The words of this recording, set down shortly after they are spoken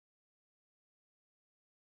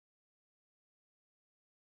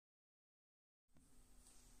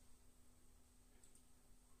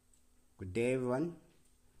Good day, everyone.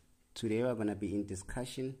 Today we're going to be in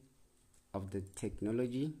discussion of the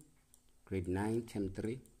technology grade 9 term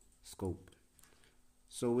 3 scope.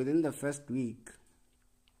 So within the first week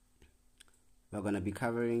we're going to be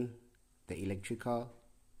covering the electrical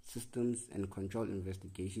systems and control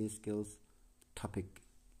investigation skills topic.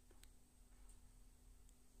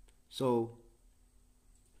 So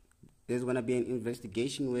there's going to be an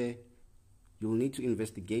investigation where you'll need to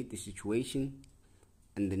investigate the situation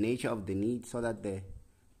and the nature of the need so that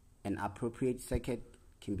an appropriate circuit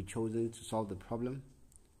can be chosen to solve the problem,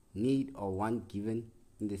 need, or want given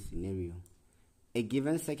in the scenario. A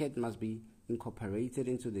given circuit must be incorporated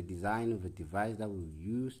into the design of a device that will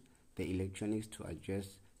use the electronics to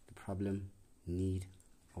address the problem, need,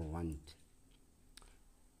 or want.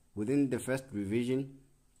 Within the first revision,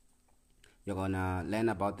 you're going to learn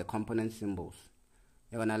about the component symbols.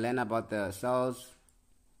 You're going to learn about the cells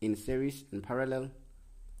in series and parallel,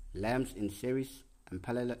 lamps in series and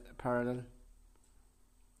parallel,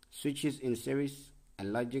 switches in series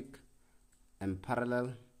and logic and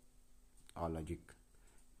parallel or logic.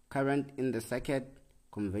 Current in the circuit,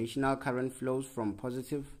 conventional current flows from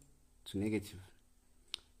positive to negative.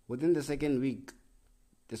 Within the second week,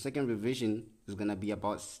 the second revision is going to be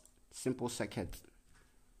about simple circuits.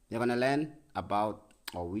 You're going to learn about,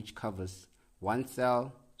 or which covers, one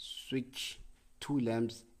cell, switch, two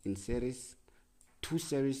lamps in series, two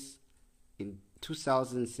cells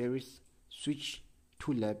in series, switch,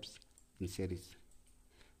 two lamps in series.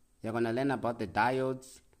 You're going to learn about the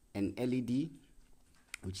diodes and LED,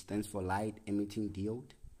 which stands for light emitting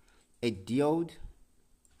diode. A diode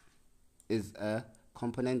is a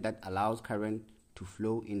component that allows current to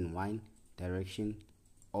flow in one direction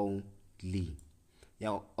only.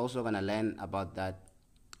 You're also going to learn about that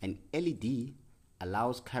an LED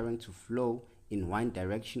allows current to flow in one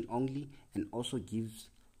direction only and also gives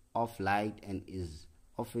off light and is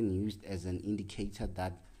often used as an indicator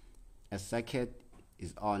that a circuit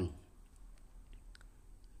is on,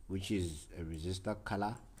 which is a resistor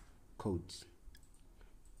color codes.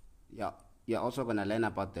 You're also going to learn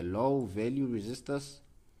about the low value resistors,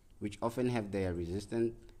 which often have their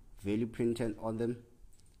resistance value printed on them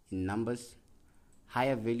in numbers.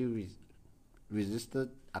 Higher value resistors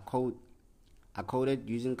are coded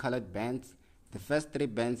using colored bands. The first three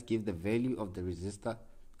bands give the value of the resistor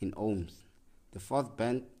in ohms. The fourth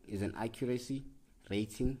band is an accuracy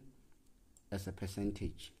rating as a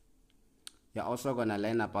percentage. You're also going to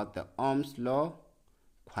learn about the Ohm's law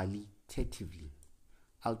qualitatively,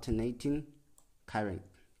 alternating current.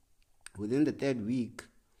 Within the third week,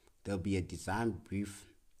 there'll be a design brief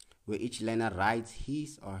where each learner writes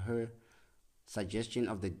his or her suggestion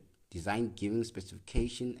of the design giving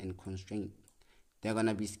specification and constraint. There are going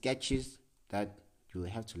to be sketches that you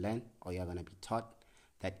have to learn, or you're going to be taught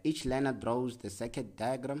that each learner draws the circuit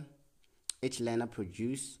diagram. Each learner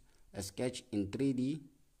produces a sketch in 3D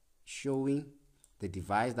showing the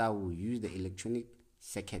device that will use the electronic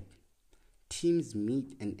circuit. Teams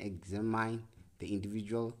meet and examine the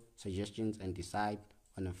individual suggestions and decide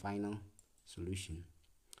on a final solution.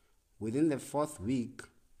 Within the fourth week,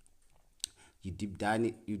 you deep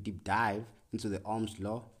dive into the Ohm's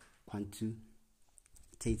law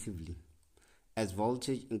quantitatively. As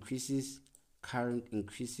voltage increases, current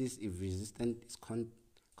increases if resistance is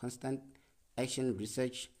constant. Action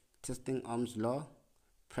research testing Ohm's law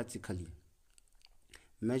practically.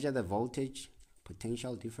 Measure the voltage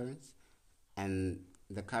potential difference and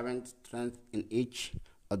the current strength in each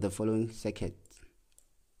of the following circuits.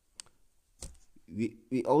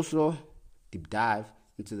 We also deep dive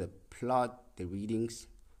into the plot the readings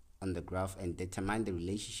on the graph and determine the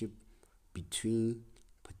relationship between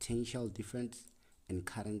potential difference and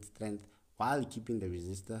current strength while keeping the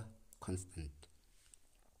resistor constant.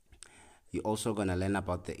 You're also going to learn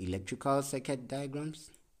about the electrical circuit diagrams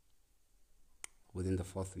within the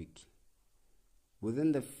fourth week.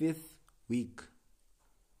 Within the fifth week,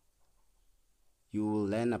 you will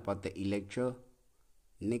learn about the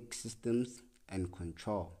electronic systems and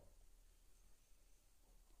control.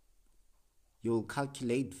 You'll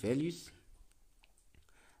calculate values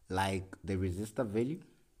like the resistor value,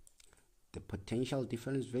 the potential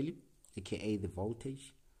difference value, aka the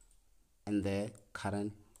voltage, and the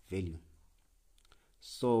current value.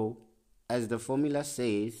 So, as the formula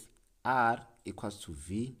says, R equals to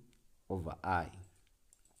V over I.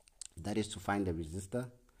 That is to find the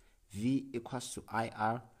resistor. V equals to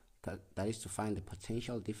IR. That is to find the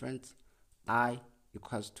potential difference. I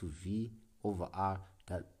equals to V over R.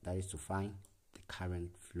 That is to find the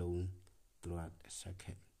current flowing throughout a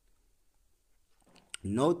circuit.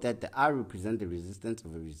 Note that the R represents the resistance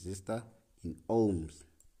of a resistor in ohms.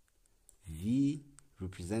 V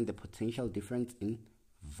represent the potential difference in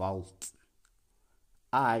volts.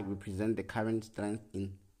 I represent the current strength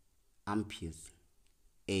in amperes.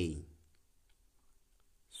 A.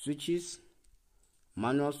 Switches.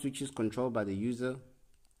 Manual switches controlled by the user.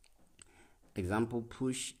 Example: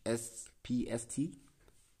 push, SPST,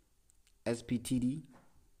 SPTD,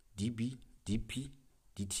 DB, DP,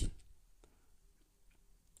 DT.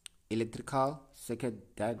 Electrical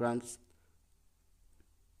circuit diagrams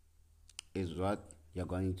is what you're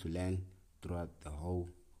going to learn throughout the whole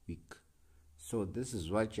week. So this is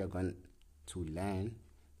what you're going to learn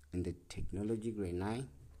in the Technology Grade 9,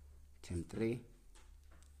 Term 3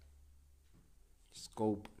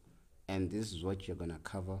 scope, and this is what you're going to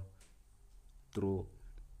cover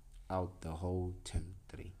throughout the whole term.